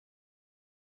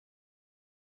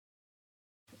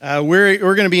We're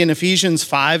going to be in Ephesians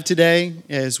 5 today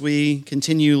as we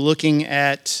continue looking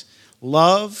at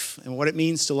love and what it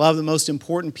means to love the most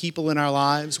important people in our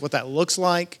lives, what that looks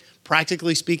like,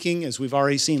 practically speaking. As we've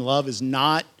already seen, love is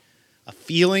not a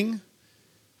feeling.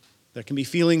 There can be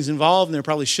feelings involved, and there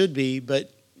probably should be,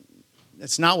 but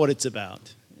that's not what it's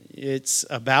about. It's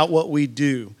about what we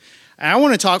do. And I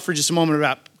want to talk for just a moment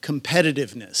about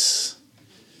competitiveness.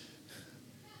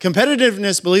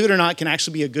 Competitiveness, believe it or not, can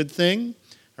actually be a good thing.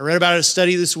 I read about a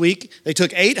study this week. They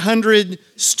took 800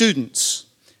 students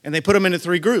and they put them into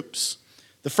three groups.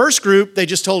 The first group, they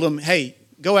just told them, hey,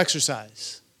 go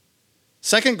exercise.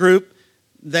 Second group,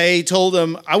 they told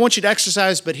them, I want you to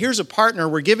exercise, but here's a partner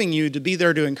we're giving you to be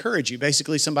there to encourage you.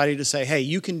 Basically somebody to say, hey,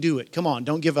 you can do it. Come on,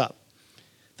 don't give up.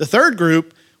 The third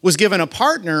group was given a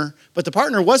partner, but the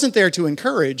partner wasn't there to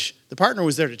encourage. The partner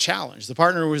was there to challenge. The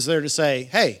partner was there to say,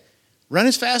 hey, run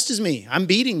as fast as me. I'm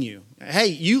beating you. Hey,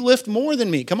 you lift more than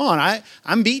me. Come on,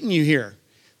 I'm beating you here.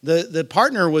 The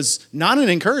partner was not an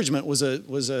encouragement, was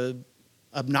a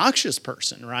obnoxious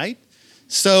person, right?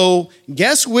 So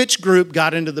guess which group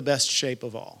got into the best shape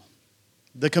of all?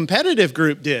 The competitive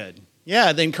group did.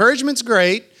 Yeah, the encouragement's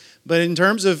great, but in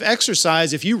terms of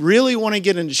exercise, if you really want to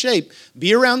get into shape,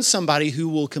 be around somebody who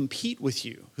will compete with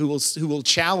you, who will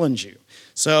challenge you.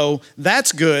 So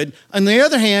that's good. On the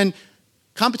other hand,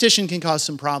 competition can cause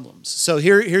some problems. So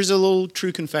here's a little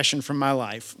true confession from my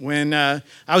life. When I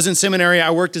was in seminary,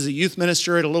 I worked as a youth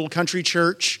minister at a little country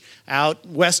church out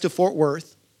west of Fort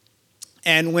Worth.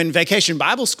 And when Vacation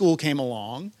Bible School came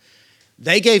along,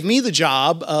 they gave me the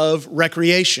job of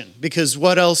recreation, because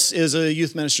what else is a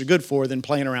youth minister good for than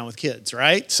playing around with kids,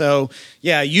 right? So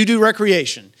yeah, you do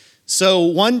recreation. So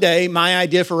one day, my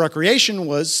idea for recreation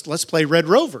was, let's play Red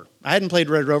Rover. I hadn't played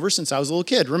Red Rover since I was a little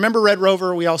kid. Remember Red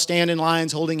Rover? We all stand in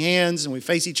lines holding hands and we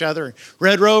face each other.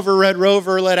 Red Rover,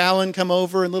 let Alan come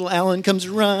over. And little Alan comes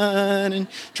run and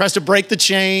tries to break the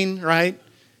chain, right?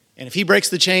 And if he breaks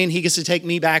the chain, he gets to take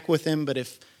me back with him. But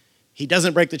if he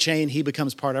doesn't break the chain, he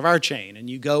becomes part of our chain. And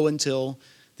you go until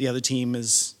the other team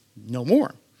is no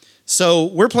more. So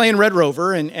we're playing Red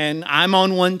Rover, and I'm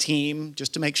on one team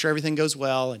just to make sure everything goes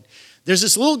well. And there's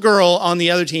this little girl on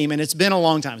the other team, and it's been a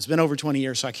long time. It's been over 20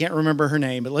 years, so I can't remember her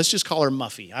name, but let's just call her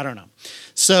Muffy. I don't know.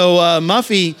 So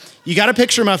Muffy, you got to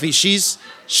picture Muffy.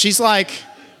 She's like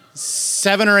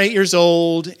 7 or 8 years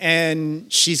old,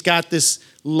 and she's got this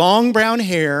long brown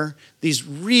hair, these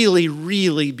really,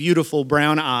 really beautiful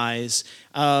brown eyes,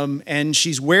 and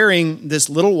she's wearing this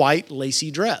little white lacy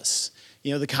dress.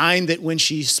 You know, the kind that when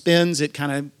she spins, it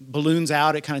kind of balloons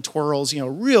out, it kind of twirls,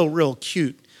 real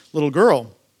cute little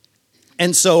girl.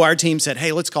 And so our team said,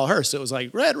 hey, let's call her. So it was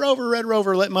like, Red Rover,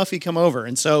 let Muffy come over.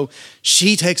 And so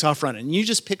she takes off running. And you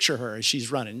just picture her as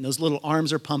she's running. Those little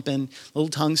arms are pumping, little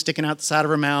tongue sticking out the side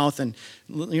of her mouth, and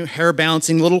hair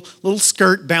bouncing, little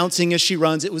skirt bouncing as she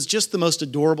runs. It was just the most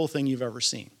adorable thing you've ever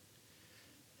seen.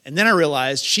 And then I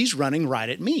realized she's running right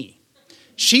at me.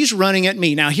 She's running at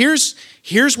me. Now, here's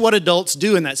what adults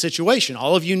do in that situation.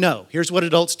 All of you know. Here's what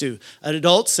adults do. An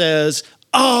adult says,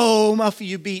 oh, Muffy,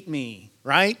 you beat me,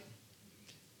 right?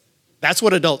 That's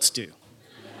what adults do.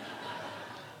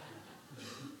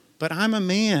 But I'm a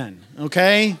man,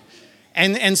 okay?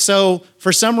 And so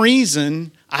for some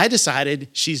reason, I decided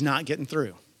she's not getting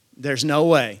through. There's no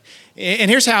way. And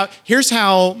here's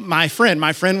how my friend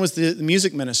was the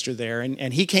music minister there,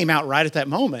 and he came out right at that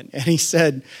moment, and he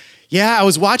said, yeah, I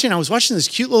was watching this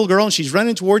cute little girl, and she's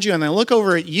running towards you, and I look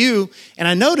over at you, and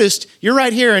I noticed you're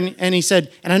right here, and he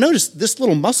said, and I noticed this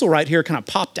little muscle right here kind of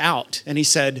popped out, and he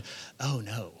said, oh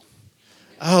no.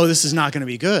 Oh, this is not going to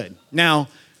be good. Now,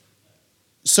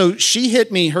 so she hit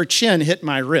me, her chin hit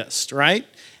my wrist, right?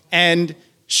 And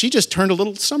she just turned a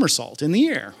little somersault in the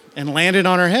air and landed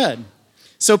on her head.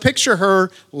 So picture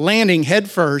her landing head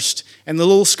first and the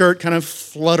little skirt kind of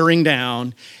fluttering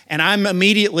down. And I'm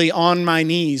immediately on my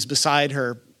knees beside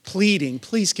her, pleading,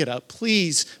 please get up,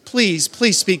 please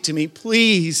speak to me,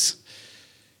 please.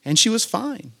 And she was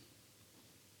fine.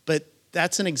 But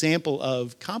that's an example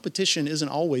of competition isn't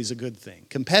always a good thing.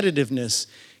 Competitiveness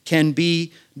can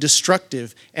be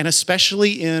destructive, and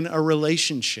especially in a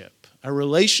relationship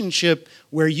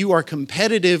where you are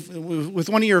competitive with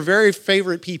one of your very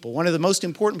favorite people, one of the most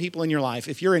important people in your life.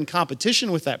 If you're in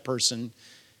competition with that person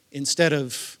instead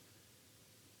of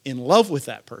in love with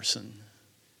that person,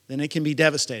 then it can be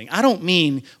devastating. I don't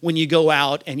mean when you go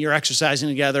out and you're exercising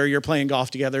together, you're playing golf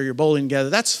together, you're bowling together.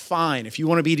 That's fine if you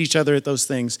want to beat each other at those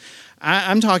things.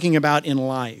 I'm talking about in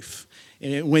life.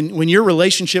 When your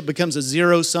relationship becomes a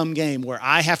zero-sum game where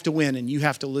I have to win and you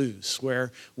have to lose,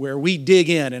 where we dig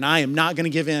in and I am not going to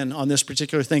give in on this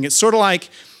particular thing. It's sort of like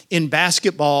in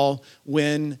basketball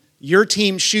when your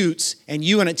team shoots and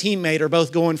you and a teammate are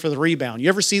both going for the rebound. You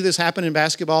ever see this happen in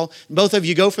basketball? Both of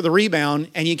you go for the rebound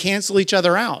and you cancel each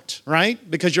other out, right?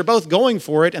 Because you're both going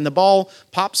for it and the ball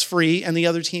pops free and the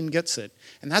other team gets it.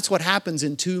 And that's what happens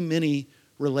in too many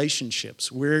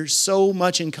relationships. We're so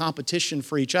much in competition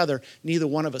for each other, neither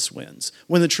one of us wins.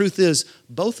 When the truth is,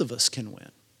 both of us can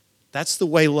win. That's the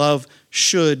way love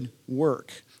should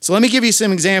work. So let me give you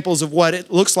some examples of what it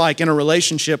looks like in a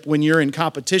relationship when you're in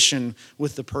competition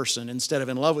with the person instead of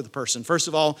in love with the person. First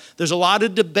of all, there's a lot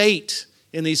of debate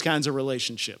in these kinds of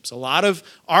relationships. A lot of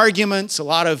arguments, a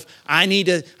lot of I need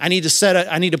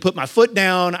to put my foot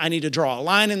down, I need to draw a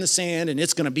line in the sand, and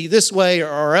it's going to be this way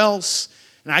or else.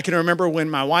 And I can remember when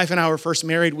my wife and I were first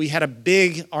married, we had a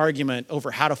big argument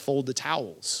over how to fold the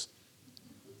towels.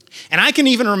 And I can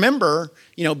even remember,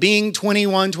 being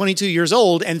 21, 22 years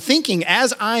old and thinking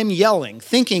as I'm yelling,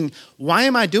 why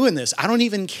am I doing this? I don't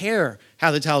even care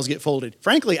how the towels get folded.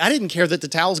 Frankly, I didn't care that the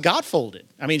towels got folded.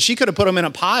 I mean, she could have put them in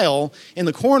a pile in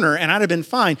the corner and I'd have been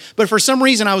fine. But for some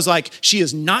reason, I was like, she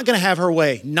is not going to have her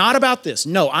way. Not about this.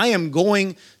 No, I am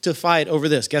going to fight over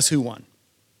this. Guess who won?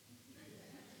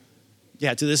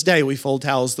 Yeah, to this day, we fold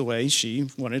towels the way she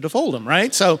wanted to fold them,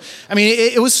 right? So, I mean,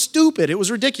 it was stupid. It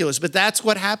was ridiculous. But that's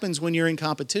what happens when you're in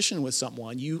competition with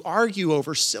someone. You argue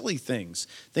over silly things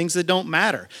that don't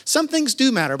matter. Some things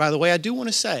do matter, by the way. I do want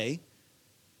to say,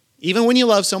 even when you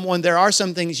love someone, there are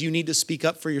some things you need to speak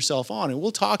up for yourself on. And we'll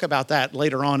talk about that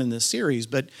later on in this series.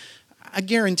 But I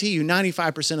guarantee you,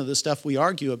 95% of the stuff we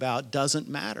argue about doesn't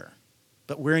matter.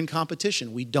 But we're in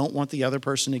competition. We don't want the other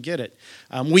person to get it.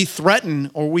 We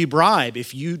threaten or we bribe.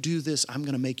 If you do this, I'm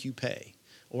going to make you pay.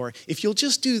 Or if you'll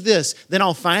just do this, then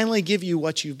I'll finally give you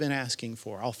what you've been asking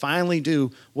for. I'll finally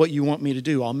do what you want me to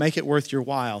do. I'll make it worth your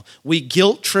while. We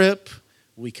guilt trip.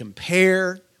 We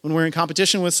compare when we're in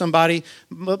competition with somebody.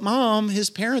 But Mom, his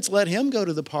parents let him go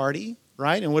to the party,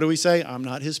 right? And what do we say? I'm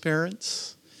not his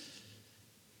parents.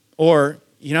 Or,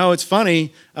 it's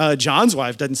funny, John's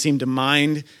wife doesn't seem to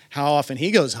mind how often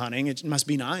he goes hunting. It must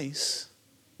be nice.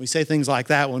 We say things like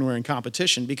that when we're in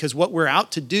competition because what we're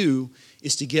out to do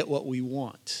is to get what we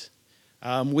want.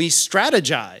 We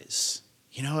strategize.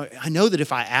 I know that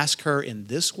if I ask her in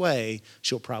this way,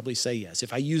 she'll probably say yes.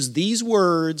 If I use these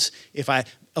words, if I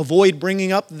avoid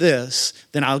bringing up this,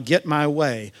 then I'll get my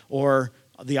way. Or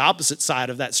the opposite side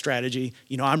of that strategy,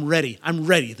 I'm ready.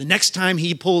 The next time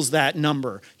he pulls that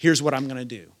number, here's what I'm going to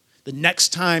do. The next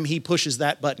time he pushes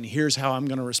that button, here's how I'm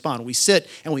going to respond. We sit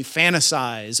and we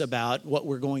fantasize about what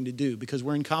we're going to do because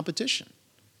we're in competition.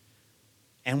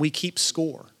 And we keep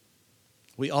score.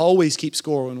 We always keep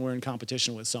score when we're in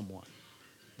competition with someone.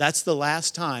 That's the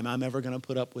last time I'm ever going to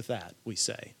put up with that, we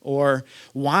say. Or,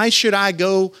 why should I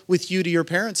go with you to your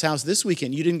parents' house this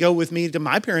weekend? You didn't go with me to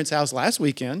my parents' house last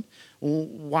weekend.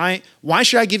 Why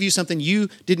should I give you something you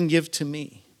didn't give to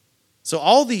me? So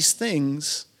all these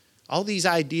things, all these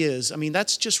ideas,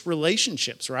 that's just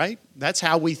relationships, right? That's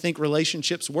how we think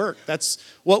relationships work. That's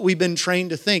what we've been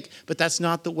trained to think, but that's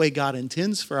not the way God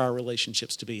intends for our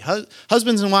relationships to be.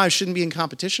 Husbands and wives shouldn't be in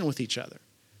competition with each other.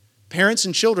 Parents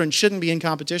and children shouldn't be in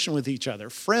competition with each other.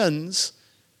 Friends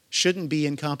shouldn't be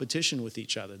in competition with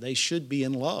each other. They should be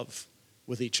in love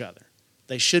with each other.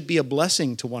 They should be a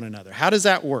blessing to one another. How does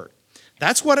that work?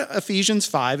 That's what Ephesians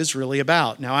 5 is really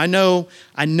about. Now, I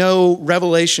know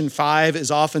Revelation 5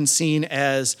 is often seen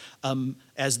as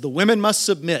the women must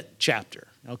submit chapter.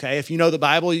 Okay, if you know the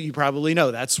Bible, you probably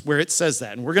know that's where it says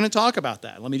that. And we're going to talk about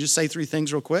that. Let me just say three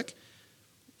things real quick.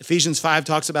 Ephesians 5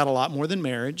 talks about a lot more than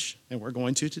marriage, and we're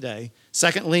going to today.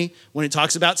 Secondly, when it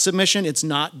talks about submission, it's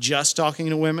not just talking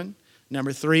to women.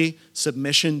 Number 3,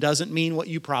 submission doesn't mean what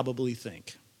you probably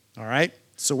think. All right?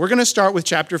 So we're going to start with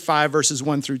chapter 5, verses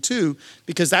 1 through 2,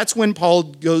 because that's when Paul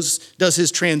does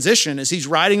his transition as he's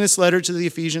writing this letter to the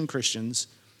Ephesian Christians.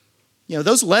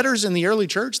 Those letters in the early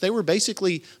church, they were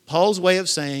basically Paul's way of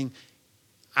saying,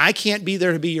 I can't be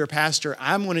there to be your pastor.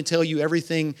 I'm going to tell you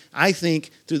everything I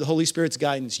think through the Holy Spirit's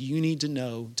guidance you need to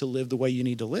know to live the way you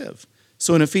need to live.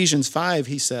 So in Ephesians 5,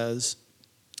 he says,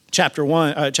 chapter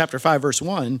 5, verse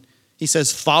 1, he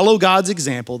says, follow God's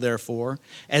example, therefore,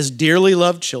 as dearly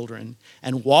loved children,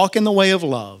 and walk in the way of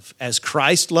love, as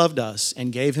Christ loved us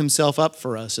and gave himself up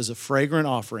for us as a fragrant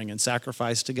offering and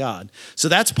sacrifice to God. So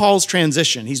that's Paul's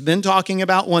transition. He's been talking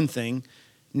about one thing.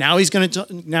 Now he's going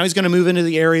to move into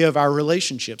the area of our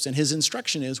relationships, and his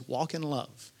instruction is walk in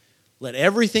love. Let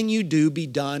everything you do be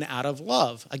done out of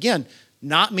love. Again,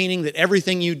 not meaning that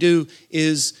everything you do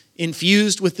is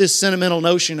infused with this sentimental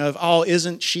notion of, oh,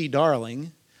 isn't she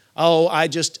darling? Oh, I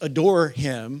just adore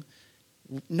him.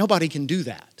 Nobody can do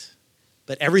that.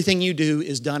 but everything you do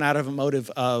is done out of a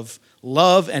motive of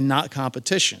love and not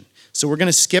competition. So we're going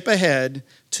to skip ahead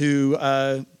to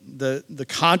the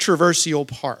controversial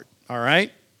part, all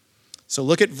right? So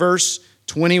look at verse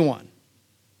 21.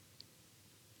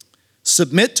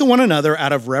 Submit to one another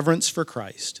out of reverence for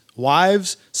Christ.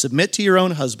 Wives, submit to your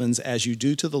own husbands as you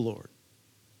do to the Lord.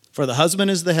 For the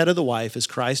husband is the head of the wife, as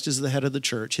Christ is the head of the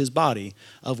church, his body,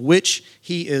 of which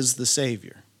he is the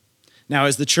Savior. Now,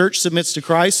 as the church submits to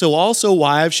Christ, so also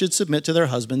wives should submit to their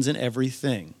husbands in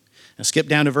everything. Now, skip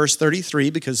down to verse 33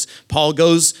 because Paul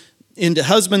goes into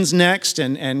husbands next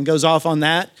and goes off on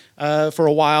that for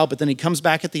a while, but then he comes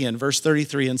back at the end, verse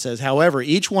 33, and says, however,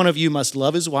 each one of you must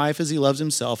love his wife as he loves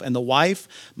himself, and the wife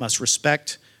must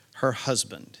respect her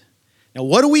husband. Now,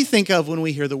 what do we think of when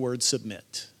we hear the word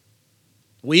submit?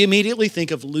 We immediately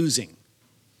think of losing.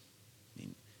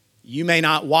 You may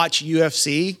not watch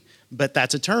UFC, but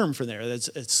that's a term for there. It's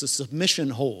a submission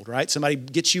hold, right? Somebody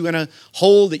gets you in a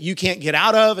hole that you can't get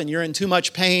out of and you're in too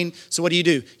much pain. So what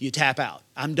do? You tap out.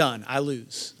 I'm done. I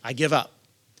lose. I give up.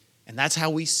 And that's how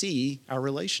we see our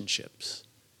relationships.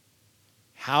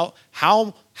 What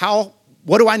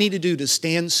do I need to do to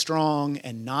stand strong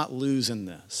and not lose in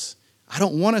this? I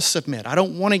don't want to submit. I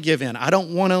don't want to give in. I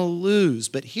don't want to lose.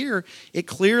 But here, it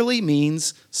clearly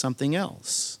means something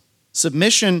else.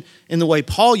 Submission, in the way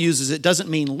Paul uses it, doesn't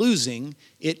mean losing.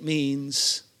 It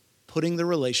means putting the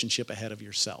relationship ahead of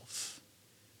yourself.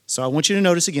 So I want you to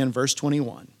notice again verse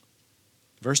 21.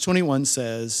 Verse 21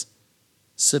 says,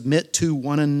 submit to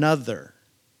one another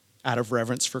out of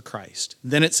reverence for Christ.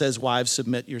 Then it says, wives,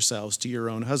 submit yourselves to your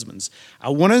own husbands. I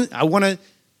want to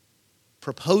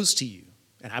propose to you,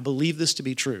 and I believe this to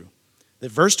be true,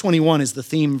 that verse 21 is the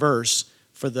theme verse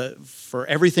for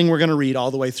everything we're going to read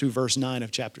all the way through verse 9 of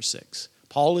chapter 6.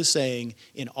 Paul is saying,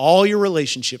 in all your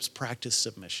relationships, practice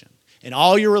submission. In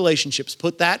all your relationships,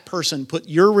 put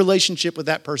your relationship with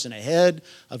that person ahead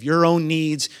of your own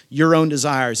needs, your own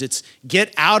desires. It's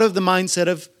get out of the mindset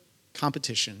of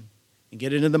competition and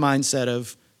get into the mindset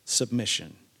of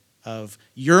submission, of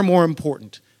you're more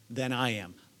important than I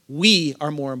am. We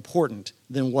are more important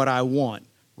than what I want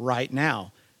right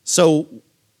now. So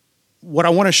what I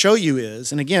want to show you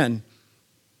is, and again,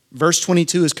 verse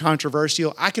 22 is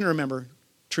controversial. I can remember,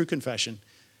 true confession,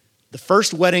 the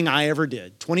first wedding I ever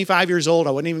did. 25 years old,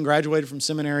 I wasn't even graduated from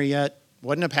seminary yet,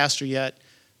 wasn't a pastor yet.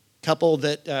 Couple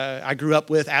that I grew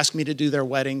up with asked me to do their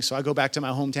wedding, so I go back to my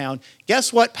hometown.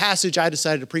 Guess what passage I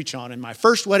decided to preach on in my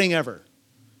first wedding ever?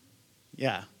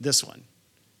 Yeah, this one,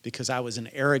 because I was an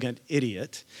arrogant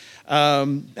idiot.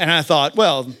 And I thought,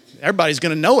 well, everybody's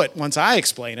going to know it once I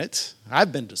explain it.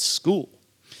 I've been to school.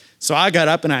 So I got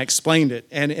up and I explained it.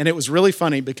 And it was really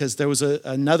funny because there was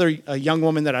a young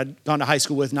woman that I'd gone to high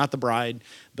school with, not the bride,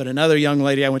 but another young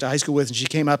lady I went to high school with, and she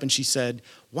came up and she said,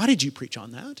 why did you preach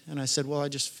on that? And I said, well, I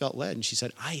just felt led. And she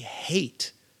said, I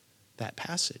hate that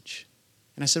passage.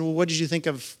 And I said, well, what did you think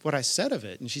of what I said of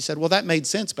it? And she said, well, that made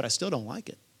sense, but I still don't like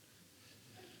it.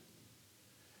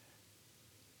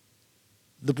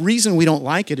 The reason we don't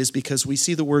like it is because we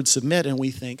see the word submit and we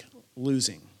think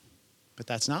losing. But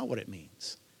that's not what it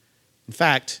means. In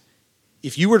fact,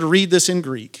 if you were to read this in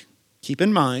Greek, keep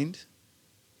in mind,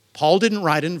 Paul didn't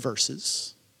write in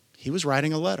verses. He was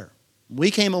writing a letter. We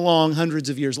came along hundreds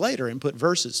of years later and put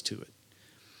verses to it.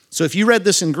 So if you read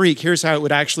this in Greek, here's how it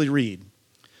would actually read.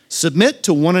 Submit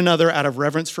to one another out of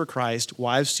reverence for Christ,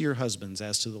 wives to your husbands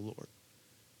as to the Lord.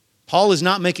 Paul is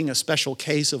not making a special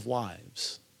case of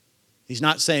wives. He's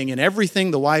not saying in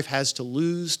everything the wife has to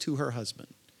lose to her husband.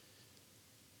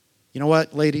 You know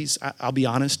what, ladies? I'll be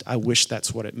honest. I wish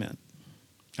that's what it meant.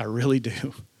 I really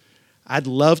do. I'd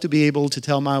love to be able to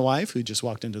tell my wife, who just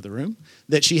walked into the room,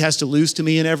 that she has to lose to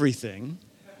me in everything.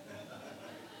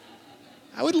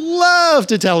 I would love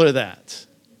to tell her that.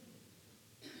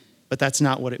 But that's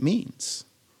not what it means.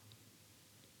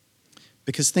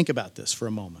 Because think about this for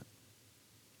a moment.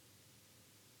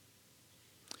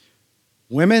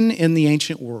 Women in the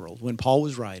ancient world, when Paul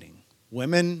was writing,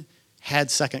 women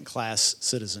had second-class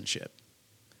citizenship.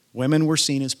 Women were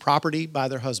seen as property by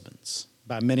their husbands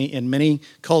in many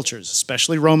cultures,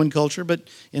 especially Roman culture, but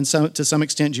to some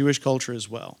extent Jewish culture as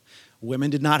well. Women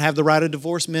did not have the right of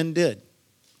divorce, men did.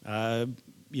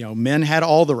 Men had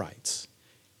all the rights.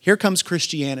 Here comes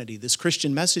Christianity, this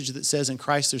Christian message that says in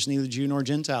Christ there's neither Jew nor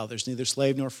Gentile, there's neither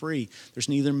slave nor free, there's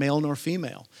neither male nor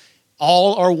female.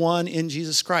 All are one in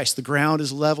Jesus Christ. The ground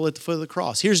is level at the foot of the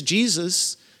cross. Here's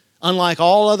Jesus, unlike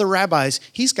all other rabbis,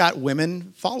 he's got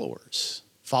women followers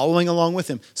following along with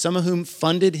him, some of whom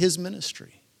funded his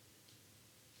ministry.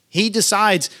 He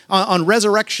decides on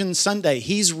Resurrection Sunday,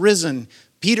 he's risen.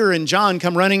 Peter and John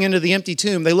come running into the empty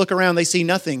tomb. They look around, they see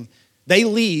nothing. They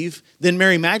leave, then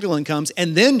Mary Magdalene comes,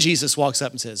 and then Jesus walks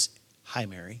up and says, "Hi,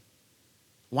 Mary."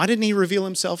 Why didn't he reveal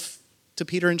himself to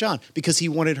Peter and John? Because he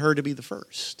wanted her to be the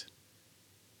first.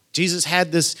 Jesus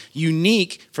had this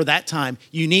unique, for that time,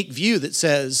 unique view that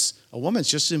says a woman's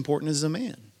just as important as a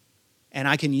man. And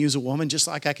I can use a woman just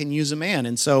like I can use a man.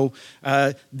 And so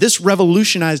this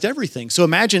revolutionized everything. So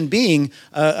imagine being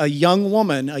a young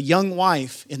woman, a young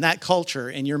wife in that culture,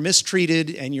 and you're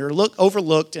mistreated and you're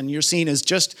overlooked and you're seen as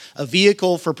just a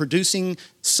vehicle for producing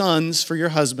sons for your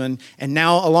husband. And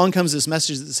now along comes this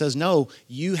message that says, no,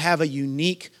 you have a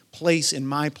unique place in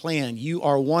my plan. You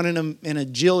are one in a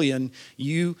jillion.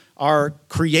 You are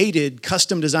created,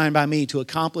 custom designed by me to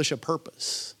accomplish a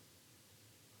purpose.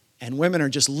 And women are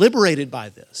just liberated by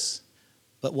this.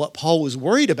 But what Paul was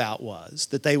worried about was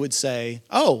that they would say,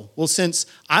 oh, well, since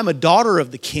I'm a daughter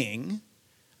of the king,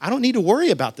 I don't need to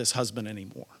worry about this husband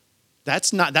anymore.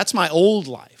 That's my old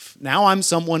life. Now I'm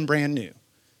someone brand new.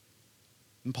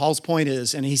 And Paul's point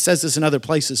is, and he says this in other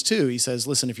places too, he says,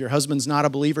 listen, if your husband's not a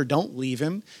believer, don't leave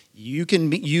him. You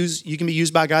can be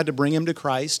used by God to bring him to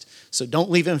Christ. So don't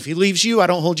leave him. If he leaves you, I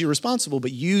don't hold you responsible,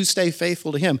 but you stay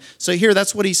faithful to him. So here,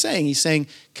 that's what he's saying. He's saying,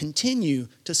 continue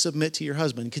to submit to your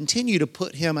husband. Continue to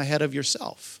put him ahead of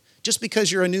yourself. Just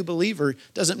because you're a new believer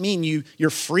doesn't mean you're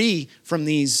free from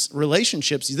these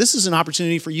relationships. This is an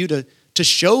opportunity for you to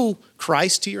show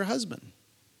Christ to your husband.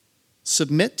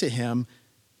 Submit to him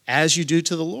as you do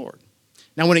to the Lord.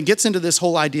 Now, when it gets into this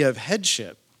whole idea of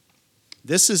headship,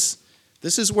 this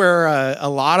is where a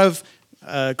lot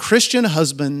of Christian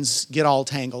husbands get all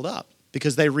tangled up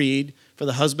because they read, for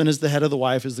the husband is the head of the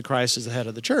wife as the Christ is the head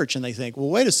of the church. And they think, well,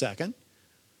 wait a second.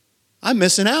 I'm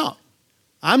missing out.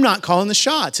 I'm not calling the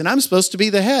shots, and I'm supposed to be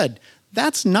the head.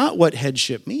 That's not what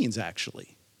headship means,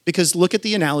 actually. Because look at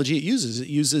the analogy it uses. It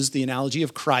uses the analogy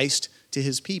of Christ to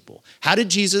his people. How did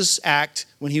Jesus act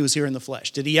when he was here in the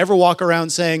flesh? Did he ever walk around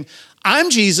saying, I'm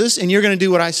Jesus and you're going to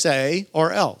do what I say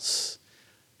or else?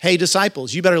 Hey,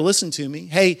 disciples, you better listen to me.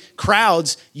 Hey,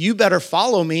 crowds, you better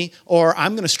follow me or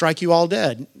I'm going to strike you all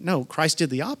dead. No, Christ did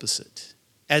the opposite.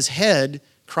 As head,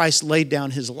 Christ laid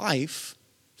down his life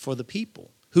for the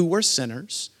people who were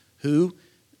sinners, who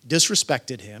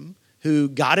disrespected him, who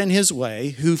got in his way,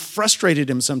 who frustrated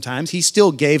him sometimes. He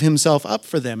still gave himself up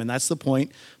for them. And that's the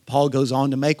point Paul goes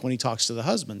on to make when he talks to the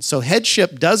husband. So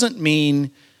headship doesn't mean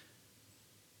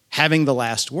having the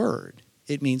last word.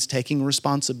 It means taking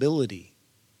responsibility.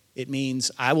 It means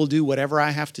I will do whatever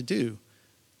I have to do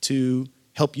to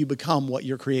help you become what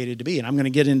you're created to be. And I'm going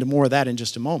to get into more of that in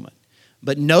just a moment.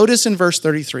 But notice in verse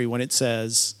 33 when it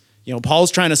says, Paul's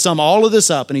trying to sum all of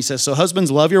this up. And he says, so husbands,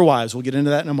 love your wives. We'll get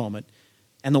into that in a moment.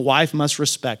 And the wife must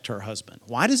respect her husband.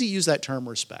 Why does he use that term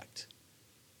respect?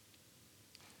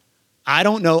 I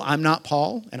don't know. I'm not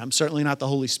Paul, and I'm certainly not the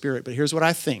Holy Spirit, but here's what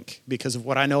I think because of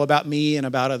what I know about me and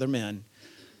about other men.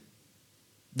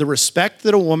 The respect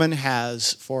that a woman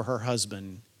has for her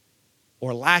husband,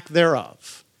 or lack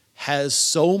thereof, has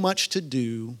so much to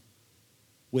do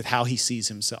with how he sees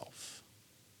himself.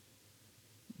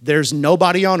 There's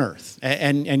nobody on earth,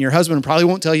 and your husband probably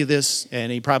won't tell you this,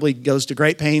 and he probably goes to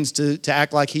great pains to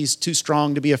act like he's too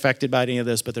strong to be affected by any of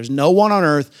this, but there's no one on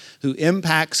earth who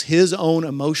impacts his own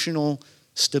emotional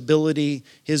stability,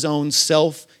 his own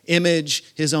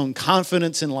self-image, his own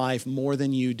confidence in life more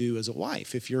than you do as a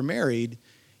wife. If you're married,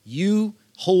 you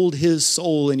hold his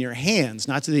soul in your hands,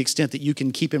 not to the extent that you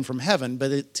can keep him from heaven,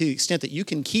 but to the extent that you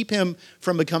can keep him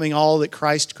from becoming all that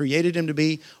Christ created him to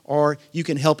be, or you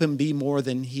can help him be more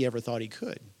than he ever thought he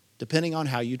could, depending on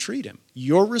how you treat him.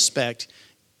 Your respect,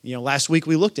 last week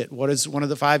we looked at what is one of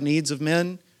the 5 needs of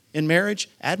men in marriage?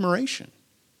 Admiration.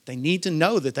 They need to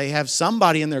know that they have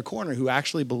somebody in their corner who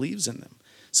actually believes in them.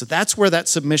 So that's where that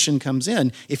submission comes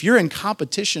in. If you're in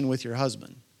competition with your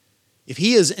husband, if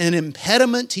he is an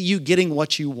impediment to you getting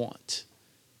what you want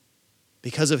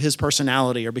because of his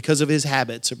personality or because of his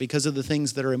habits or because of the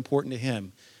things that are important to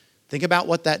him, think about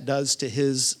what that does to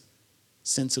his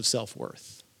sense of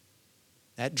self-worth.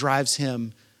 That drives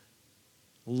him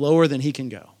lower than he can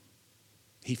go.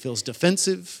 He feels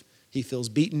defensive. He feels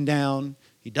beaten down.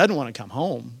 He doesn't want to come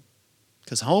home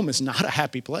because home is not a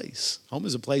happy place. Home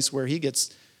is a place where he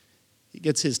gets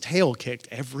his tail kicked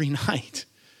every night,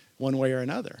 one way or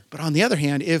another. But on the other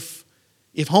hand, if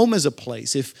home is a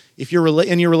place, if you're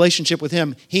in your relationship with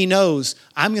him, he knows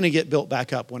I'm going to get built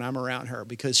back up when I'm around her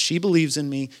because she believes in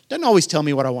me. Doesn't always tell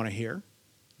me what I want to hear.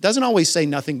 Doesn't always say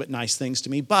nothing but nice things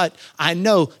to me. But I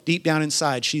know deep down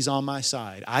inside she's on my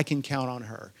side. I can count on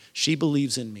her. She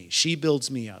believes in me. She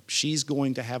builds me up. She's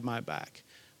going to have my back.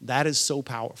 That is so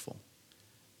powerful.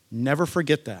 Never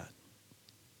forget that.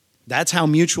 That's how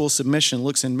mutual submission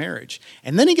looks in marriage.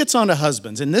 And then he gets on to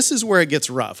husbands, and this is where it gets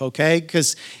rough, okay?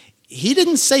 Because he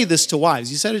didn't say this to wives.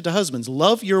 He said it to husbands.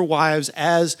 Love your wives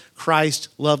as Christ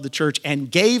loved the church and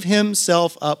gave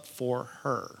himself up for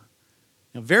her.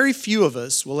 Now, very few of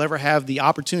us will ever have the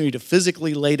opportunity to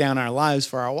physically lay down our lives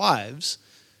for our wives.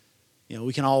 You know,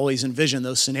 we can always envision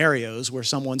those scenarios where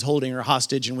someone's holding her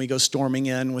hostage and we go storming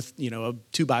in with, a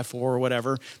 2x4 or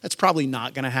whatever. That's probably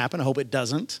not going to happen. I hope it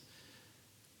doesn't.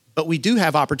 But we do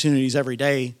have opportunities every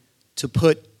day to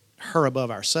put her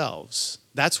above ourselves.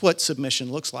 That's what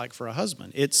submission looks like for a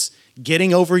husband. It's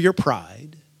getting over your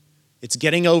pride. It's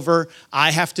getting over,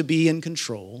 I have to be in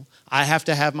control. I have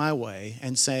to have my way.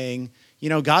 And saying,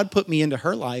 God put me into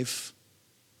her life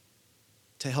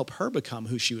to help her become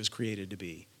who she was created to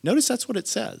be. Notice that's what it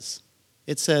says.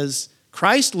 It says,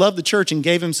 Christ loved the church and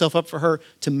gave himself up for her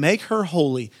to make her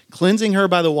holy, cleansing her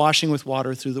by the washing with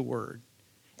water through the word,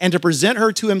 and to present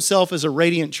her to himself as a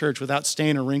radiant church without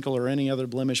stain or wrinkle or any other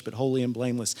blemish, but holy and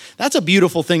blameless. That's a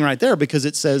beautiful thing right there, because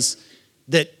it says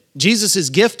that Jesus'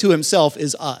 gift to himself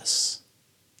is us.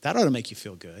 That ought to make you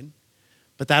feel good.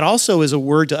 But that also is a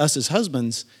word to us as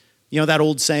husbands. That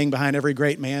old saying, behind every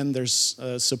great man, there's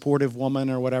a supportive woman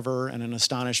or whatever, and an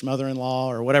astonished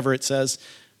mother-in-law or whatever it says.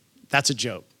 That's a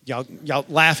joke. Y'all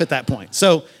laugh at that point.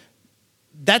 So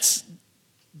that's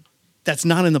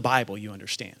not in the Bible, you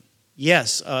understand.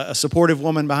 Yes, a supportive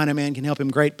woman behind a man can help him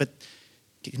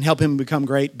become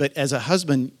great. But as a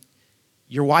husband,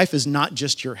 your wife is not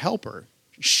just your helper.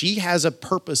 She has a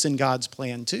purpose in God's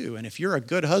plan too. And if you're a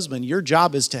good husband, your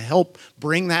job is to help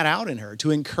bring that out in her,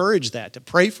 to encourage that, to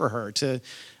pray for her, to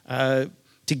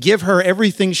give her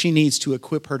everything she needs to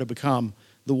equip her to become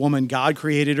the woman God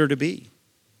created her to be.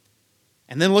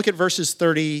 And then look at verses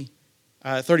 31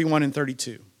 and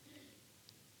 32.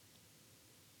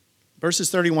 Verses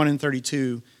 31 and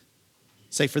 32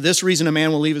 say, for this reason a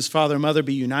man will leave his father and mother,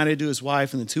 be united to his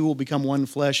wife, and the two will become one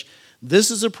flesh. This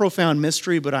is a profound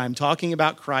mystery, but I'm talking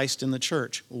about Christ and the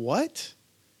church. What?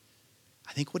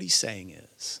 I think what he's saying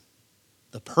is,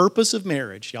 the purpose of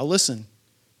marriage, y'all listen,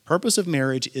 purpose of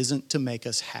marriage isn't to make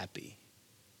us happy.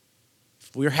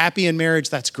 If we're happy in marriage,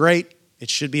 that's great. It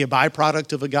should be a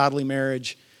byproduct of a godly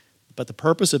marriage. But the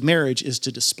purpose of marriage is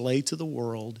to display to the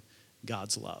world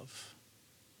God's love.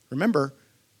 Remember,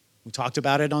 we talked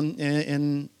about it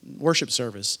in worship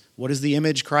service. What is the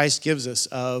image Christ gives us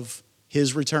of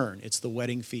his return? It's the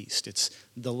wedding feast. It's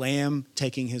the Lamb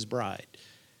taking his bride.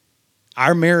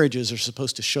 Our marriages are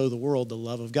supposed to show the world the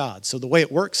love of God. So the way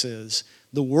it works is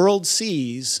the world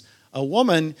sees a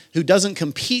woman who doesn't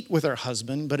compete with her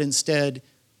husband, but instead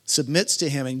submits to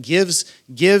him and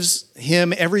gives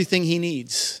him everything he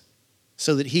needs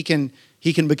so that he can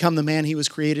become the man he was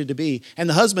created to be. And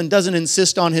the husband doesn't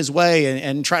insist on his way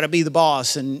and try to be the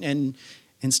boss. And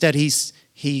instead,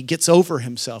 he gets over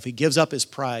himself. He gives up his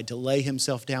pride to lay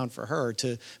himself down for her,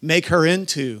 to make her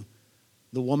into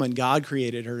the woman God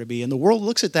created her to be. And the world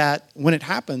looks at that when it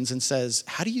happens and says,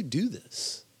 how do you do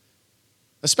this?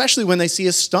 Especially when they see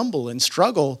us stumble and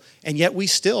struggle, and yet we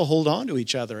still hold on to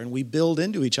each other and we build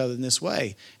into each other in this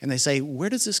way. And they say, where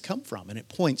does this come from? And it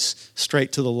points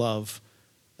straight to the love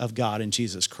of God in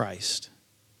Jesus Christ.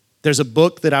 There's a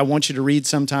book that I want you to read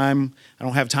sometime. I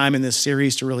don't have time in this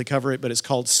series to really cover it, but it's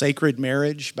called Sacred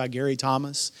Marriage by Gary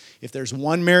Thomas. If there's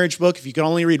one marriage book, if you can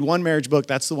only read one marriage book,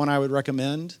 that's the one I would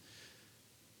recommend.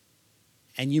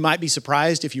 And you might be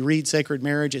surprised if you read Sacred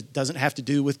Marriage, it doesn't have to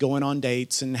do with going on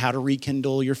dates and how to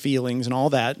rekindle your feelings and all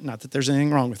that. Not that there's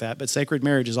anything wrong with that, but Sacred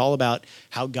Marriage is all about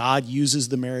how God uses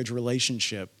the marriage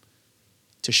relationship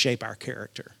to shape our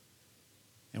character.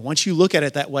 And once you look at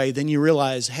it that way, then you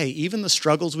realize, hey, even the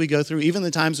struggles we go through, even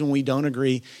the times when we don't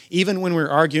agree, even when we're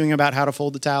arguing about how to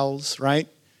fold the towels, right?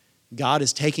 God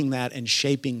is taking that and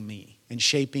shaping me and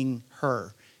shaping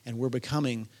her. And we're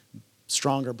becoming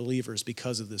stronger believers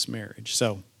because of this marriage.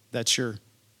 So that's your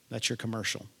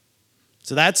commercial.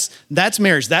 So that's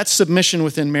marriage. That's submission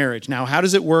within marriage. Now, how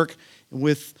does it work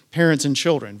with parents and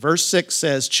children? Verse 6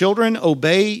 says, children,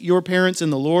 obey your parents in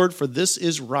the Lord, for this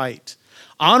is right.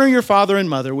 Honor your father and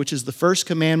mother, which is the first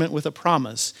commandment with a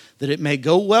promise, that it may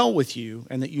go well with you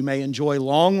and that you may enjoy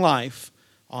long life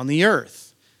on the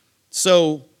earth.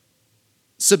 So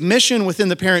submission within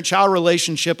the parent-child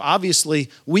relationship, obviously,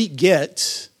 we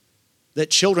get that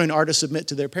children are to submit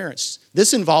to their parents.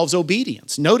 This involves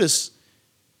obedience. Notice,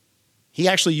 he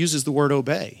actually uses the word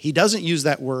obey. He doesn't use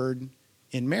that word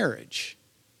in marriage.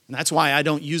 And that's why I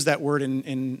don't use that word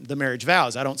in the marriage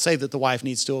vows. I don't say that the wife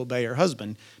needs to obey her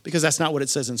husband, because that's not what it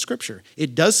says in Scripture.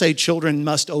 It does say children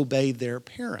must obey their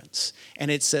parents,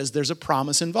 and it says there's a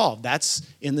promise involved. That's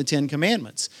in the Ten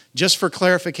Commandments. Just for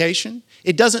clarification,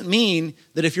 it doesn't mean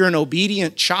that if you're an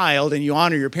obedient child and you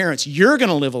honor your parents, you're going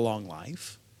to live a long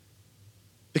life,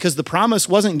 because the promise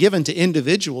wasn't given to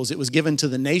individuals. It was given to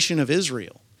the nation of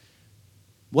Israel.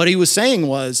 What he was saying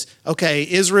was, okay,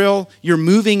 Israel, you're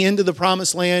moving into the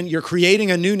promised land. You're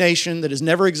creating a new nation that has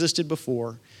never existed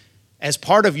before. As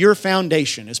part of your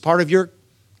foundation, as part of your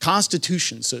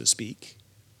constitution, so to speak,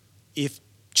 if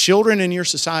children in your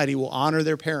society will honor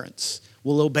their parents,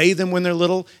 will obey them when they're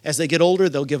little, as they get older,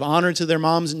 they'll give honor to their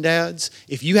moms and dads.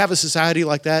 If you have a society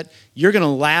like that, you're going to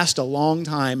last a long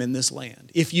time in this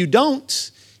land. If you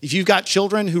don't, if you've got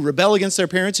children who rebel against their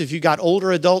parents, if you've got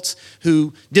older adults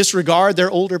who disregard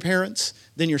their older parents,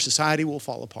 then your society will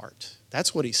fall apart.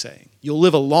 That's what he's saying. You'll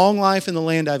live a long life in the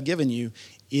land I've given you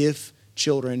if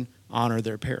children honor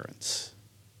their parents.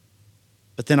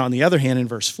 But then on the other hand, in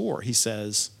verse 4, he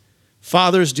says,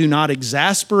 fathers, do not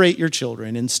exasperate your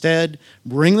children. Instead,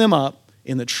 bring them up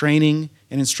in the training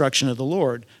and instruction of the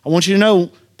Lord. I want you to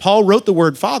know, Paul wrote the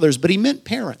word fathers, but he meant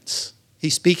parents.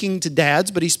 He's speaking to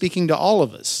dads, but he's speaking to all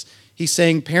of us. He's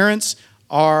saying parents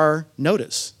are,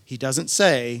 notice, he doesn't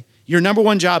say, your number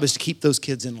one job is to keep those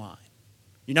kids in line.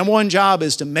 Your number one job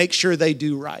is to make sure they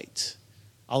do right.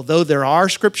 Although there are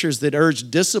scriptures that urge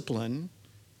discipline,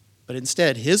 but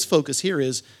instead his focus here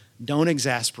is don't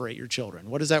exasperate your children.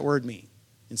 What does that word mean?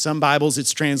 In some Bibles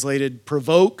it's translated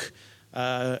provoke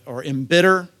or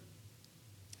embitter.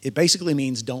 It basically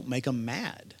means don't make them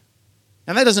mad.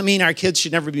 Now, that doesn't mean our kids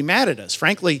should never be mad at us.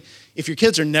 Frankly, if your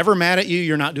kids are never mad at you,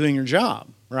 you're not doing your job,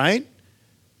 right?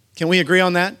 Can we agree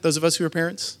on that, those of us who are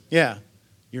parents? Yeah.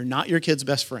 You're not your kid's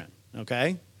best friend,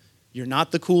 okay? You're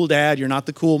not the cool dad. You're not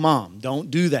the cool mom. Don't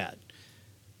do that.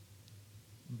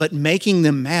 But making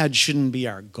them mad shouldn't be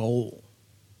our goal.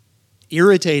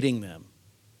 Irritating them,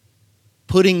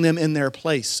 putting them in their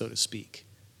place, so to speak,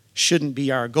 shouldn't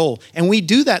be our goal. And we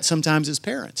do that sometimes as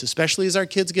parents, especially as our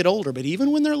kids get older, but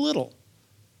even when they're little.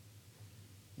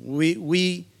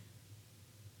 We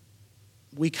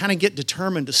kind of get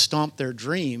determined to stomp their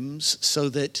dreams so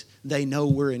that they know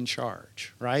we're in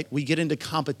charge, right? We get into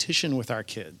competition with our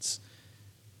kids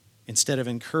instead of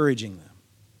encouraging them.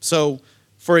 So,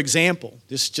 for example,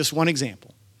 this is just one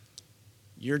example.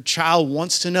 Your child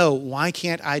wants to know, why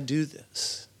can't I do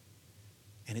this?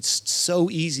 And it's so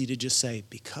easy to just say,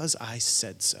 because I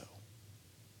said so.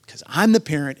 Because I'm the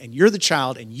parent and you're the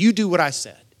child and you do what I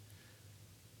said.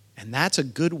 And that's a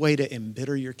good way to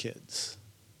embitter your kids.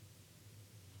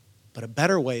 But a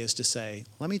better way is to say,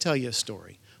 let me tell you a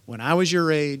story. When I was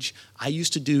your age, I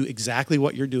used to do exactly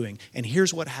what you're doing, and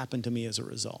here's what happened to me as a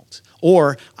result.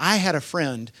 Or I had a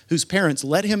friend whose parents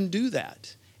let him do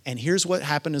that, and here's what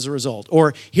happened as a result.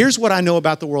 Or here's what I know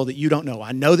about the world that you don't know.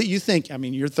 I know that you think,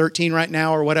 you're 13 right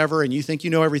now or whatever, and you think you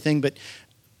know everything, but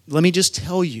let me just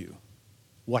tell you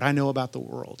what I know about the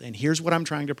world, and here's what I'm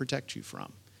trying to protect you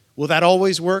from. Will that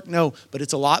always work? No, but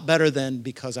it's a lot better than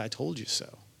because I told you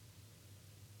so.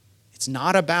 It's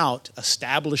not about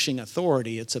establishing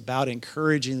authority. It's about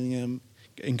encouraging them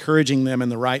in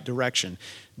the right direction.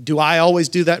 Do I always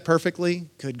do that perfectly?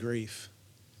 Good grief.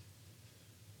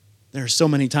 There are so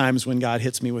many times when God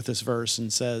hits me with this verse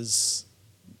and says,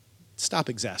 stop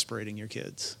exasperating your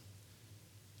kids.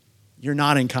 You're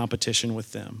not in competition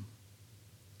with them.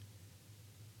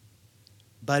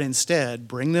 But instead,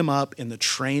 bring them up in the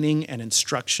training and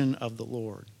instruction of the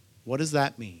Lord. What does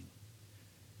that mean?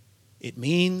 It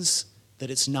means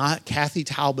that it's not Kathy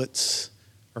Talbot's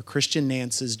or Christian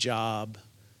Nance's job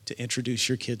to introduce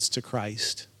your kids to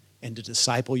Christ and to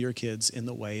disciple your kids in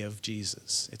the way of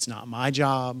Jesus. It's not my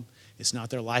job. It's not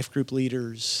their life group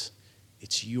leaders.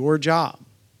 It's your job.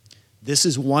 This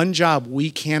is one job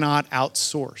we cannot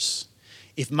outsource.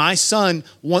 If my son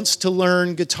wants to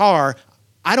learn guitar,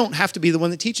 I don't have to be the one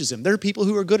that teaches him. There are people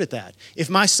who are good at that. If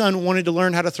my son wanted to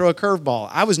learn how to throw a curveball,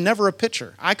 I was never a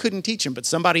pitcher. I couldn't teach him, but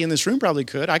somebody in this room probably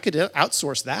could. I could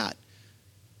outsource that.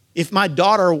 If my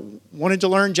daughter wanted to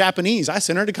learn Japanese, I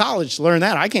sent her to college to learn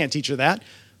that. I can't teach her that.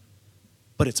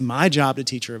 But it's my job to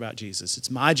teach her about Jesus.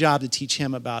 It's my job to teach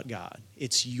him about God.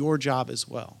 It's your job as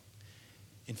well.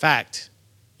 In fact,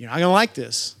 you're not going to like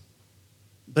this,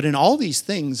 but in all these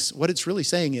things, what it's really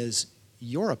saying is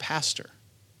you're a pastor.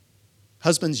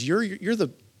 Husbands, you're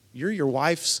your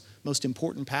wife's most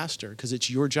important pastor because it's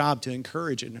your job to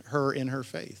encourage her in her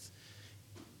faith.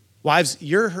 Wives,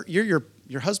 you're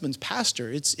your husband's pastor.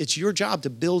 It's your job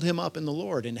to build him up in the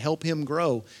Lord and help him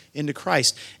grow into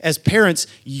Christ. As parents,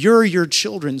 you're your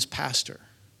children's pastor.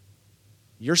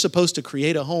 You're supposed to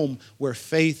create a home where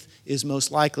faith is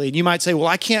most likely. And you might say, well,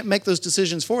 I can't make those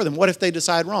decisions for them. What if they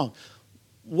decide wrong?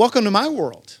 Welcome to my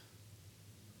world.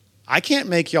 I can't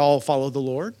make y'all follow the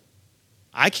Lord.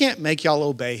 I can't make y'all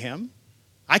obey him.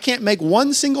 I can't make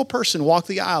one single person walk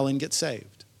the aisle and get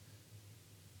saved.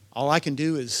 All I can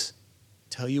do is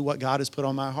tell you what God has put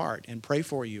on my heart and pray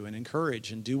for you and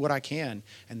encourage and do what I can.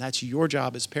 And that's your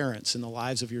job as parents in the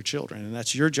lives of your children. And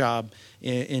that's your job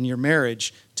in your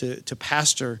marriage to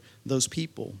pastor those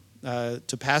people,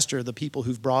 to pastor the people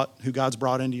who God's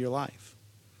brought into your life.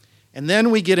 And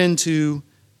then we get into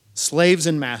slaves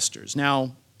and masters.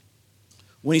 Now,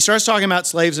 when he starts talking about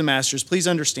slaves and masters, please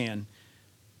understand,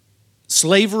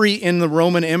 slavery in the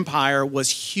Roman Empire was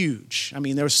huge. I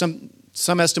mean, there was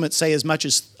some estimates say as much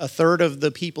as a third of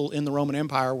the people in the Roman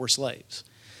Empire were slaves.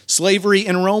 Slavery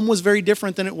in Rome was very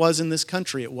different than it was in this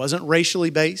country. It wasn't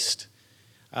racially based.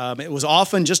 It was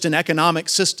often just an economic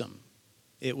system.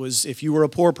 It was, if you were a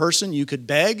poor person, you could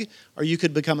beg or you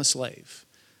could become a slave.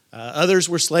 Others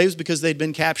were slaves because they'd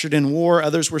been captured in war.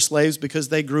 Others were slaves because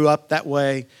they grew up that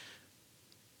way.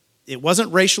 It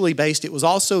wasn't racially based. It was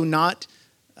also not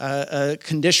a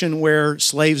condition where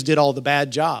slaves did all the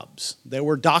bad jobs. There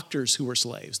were doctors who were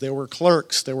slaves. There were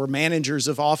clerks. There were managers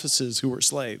of offices who were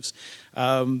slaves.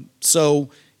 So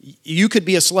you could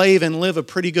be a slave and live a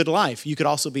pretty good life. You could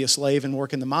also be a slave and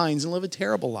work in the mines and live a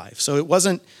terrible life. So it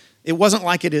wasn't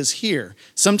like it is here.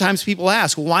 Sometimes people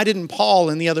ask, well, why didn't Paul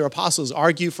and the other apostles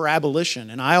argue for abolition?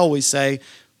 And I always say,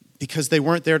 because they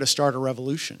weren't there to start a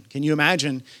revolution. Can you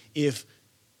imagine if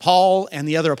Paul and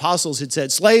the other apostles had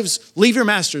said, slaves, leave your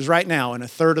masters right now, and a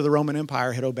third of the Roman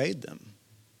Empire had obeyed them?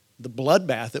 The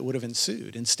bloodbath that would have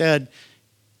ensued. Instead,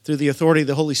 through the authority of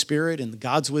the Holy Spirit and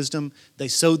God's wisdom, they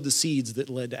sowed the seeds that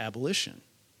led to abolition.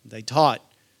 They taught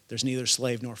there's neither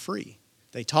slave nor free.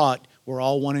 They taught we're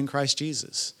all one in Christ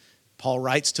Jesus. Paul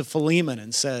writes to Philemon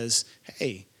and says,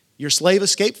 hey, your slave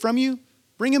escaped from you?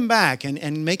 Bring him back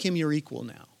and make him your equal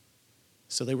now.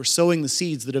 So they were sowing the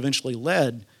seeds that eventually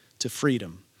led to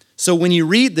freedom. So when you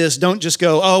read this, don't just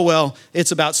go, oh, well,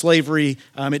 it's about slavery.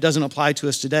 It doesn't apply to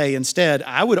us today. Instead,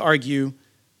 I would argue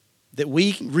that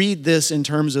we read this in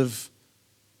terms of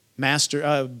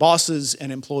bosses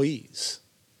and employees.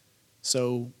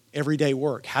 So everyday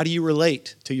work. How do you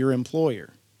relate to your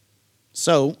employer?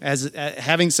 So,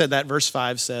 having said that, verse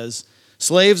 5 says,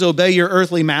 slaves, obey your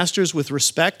earthly masters with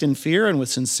respect and fear and with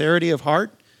sincerity of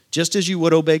heart, just as you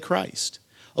would obey Christ.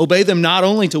 Obey them not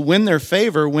only to win their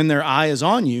favor when their eye is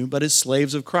on you, but as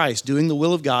slaves of Christ, doing the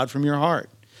will of God from your heart.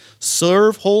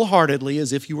 Serve wholeheartedly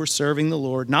as if you were serving the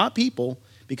Lord, not people,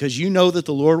 because you know that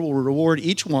the Lord will reward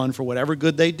each one for whatever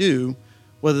good they do,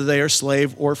 whether they are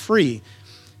slave or free.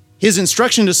 His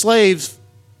instruction to slaves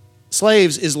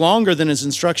is longer than his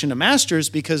instruction to masters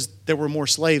because there were more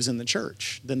slaves in the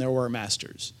church than there were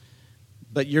masters.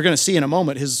 But you're going to see in a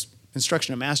moment his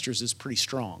instruction to masters is pretty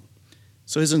strong.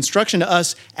 So his instruction to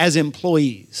us as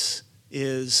employees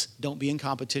is don't be in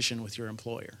competition with your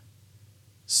employer.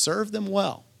 Serve them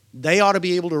well. They ought to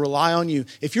be able to rely on you.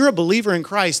 If you're a believer in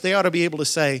Christ, they ought to be able to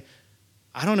say,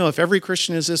 I don't know if every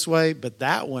Christian is this way, but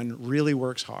that one really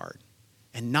works hard.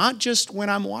 And not just when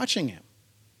I'm watching him.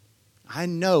 I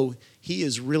know he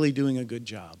is really doing a good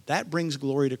job. That brings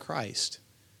glory to Christ.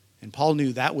 And Paul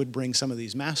knew that would bring some of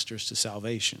these masters to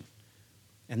salvation.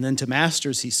 And then to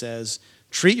masters, he says,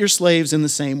 treat your slaves in the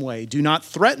same way. Do not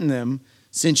threaten them,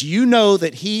 since you know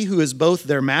that he who is both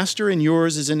their master and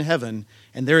yours is in heaven,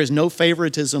 and there is no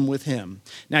favoritism with him.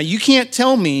 Now, you can't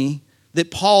tell me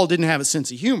that Paul didn't have a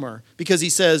sense of humor, because he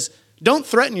says, don't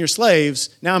threaten your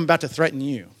slaves. Now I'm about to threaten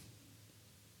you.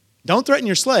 Don't threaten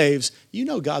your slaves. You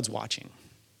know God's watching.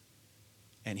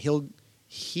 And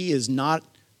he is not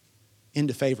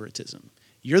into favoritism.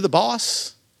 You're the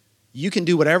boss. You can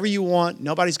do whatever you want.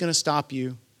 Nobody's going to stop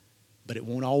you. But it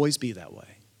won't always be that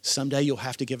way. Someday you'll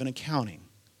have to give an accounting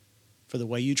for the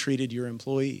way you treated your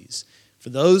employees. For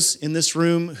those in this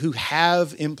room who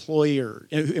have employees,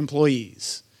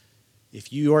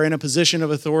 if you are in a position of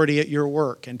authority at your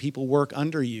work and people work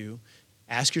under you,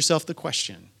 ask yourself the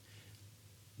question,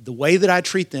 the way that I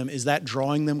treat them, is that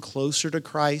drawing them closer to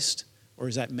Christ, or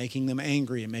is that making them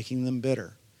angry and making them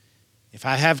bitter? If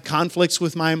I have conflicts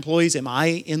with my employees, am I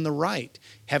in the right?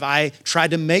 Have I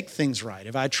tried to make things right?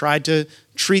 Have I tried to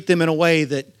treat them in a way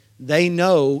that they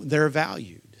know they're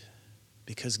valued?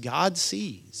 Because God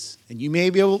sees. And you may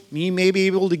be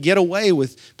able to get away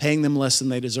with paying them less than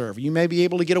they deserve. You may be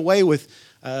able to get away with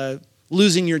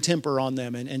losing your temper on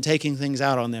them and taking things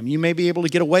out on them. You may be able to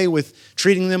get away with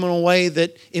treating them in a way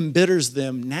that embitters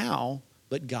them now,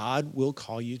 but God will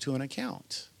call you to an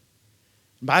account.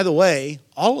 By the way,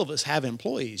 all of us have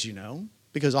employees, you know.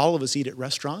 because all of us eat at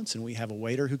restaurants, and we have a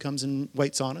waiter who comes and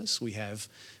waits on us. We have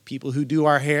people who do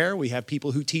our hair. We have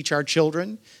people who teach our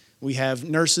children. We have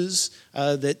nurses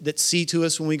that see to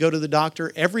us when we go to the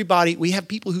doctor. Everybody, we have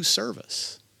people who serve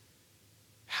us.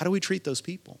 How do we treat those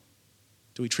people?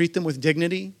 Do we treat them with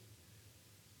dignity?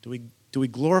 Do we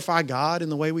glorify God in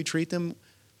the way we treat them?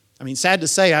 I mean, sad to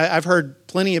say, I've heard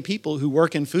plenty of people who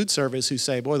work in food service who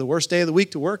say, boy, the worst day of the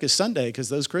week to work is Sunday because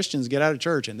those Christians get out of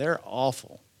church and they're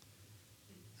awful.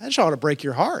 That just ought to break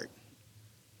your heart,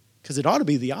 because it ought to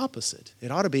be the opposite. It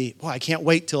ought to be, boy, I can't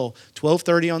wait till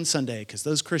 12:30 on Sunday because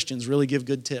those Christians really give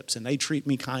good tips and they treat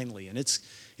me kindly and it's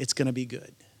going to be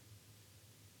good.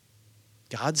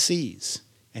 God sees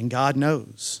and God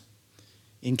knows.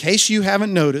 In case you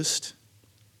haven't noticed,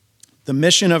 the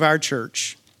mission of our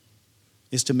church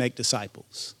is to make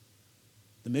disciples.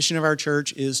 The mission of our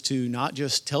church is to not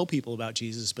just tell people about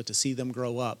Jesus, but to see them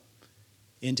grow up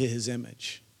into his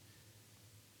image.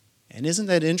 And isn't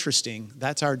that interesting?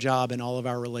 That's our job in all of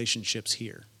our relationships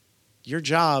here. Your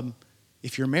job,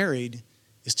 if you're married,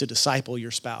 is to disciple your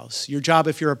spouse. Your job,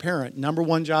 if you're a parent, number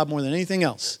one job more than anything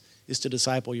else, is to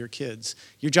disciple your kids.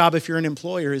 Your job, if you're an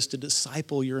employer, is to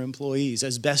disciple your employees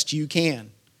as best you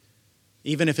can.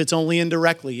 Even if it's only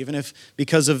indirectly, even if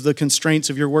because of the constraints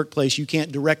of your workplace, you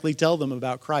can't directly tell them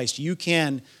about Christ, you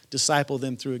can disciple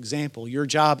them through example. Your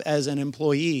job as an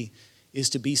employee is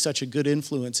to be such a good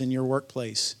influence in your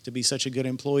workplace, to be such a good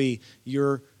employee.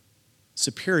 Your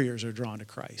superiors are drawn to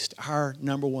Christ. Our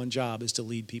number one job is to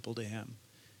lead people to him.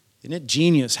 Isn't it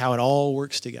genius how it all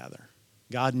works together?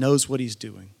 God knows what he's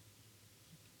doing.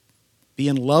 Be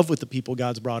in love with the people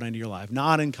God's brought into your life,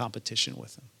 not in competition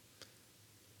with them.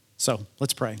 So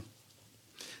let's pray.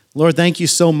 Lord, thank you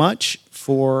so much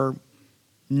for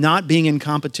not being in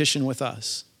competition with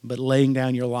us, but laying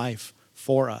down your life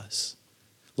for us.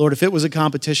 Lord, if it was a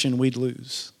competition, we'd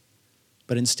lose.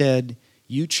 But instead,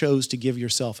 you chose to give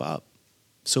yourself up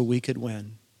so we could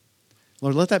win.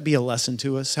 Lord, let that be a lesson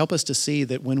to us. Help us to see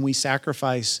that when we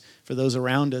sacrifice for those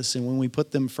around us and when we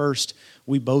put them first,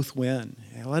 we both win.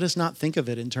 And let us not think of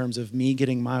it in terms of me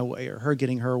getting my way or her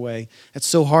getting her way. It's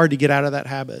so hard to get out of that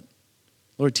habit.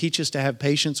 Lord, teach us to have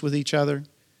patience with each other.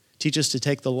 Teach us to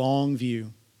take the long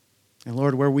view. And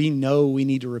Lord, where we know we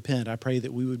need to repent, I pray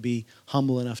that we would be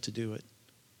humble enough to do it.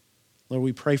 Lord,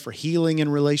 we pray for healing in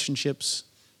relationships.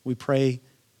 We pray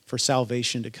for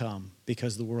salvation to come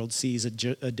because the world sees a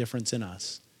difference in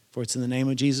us. For it's in the name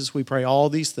of Jesus we pray all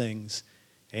these things.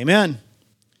 Amen.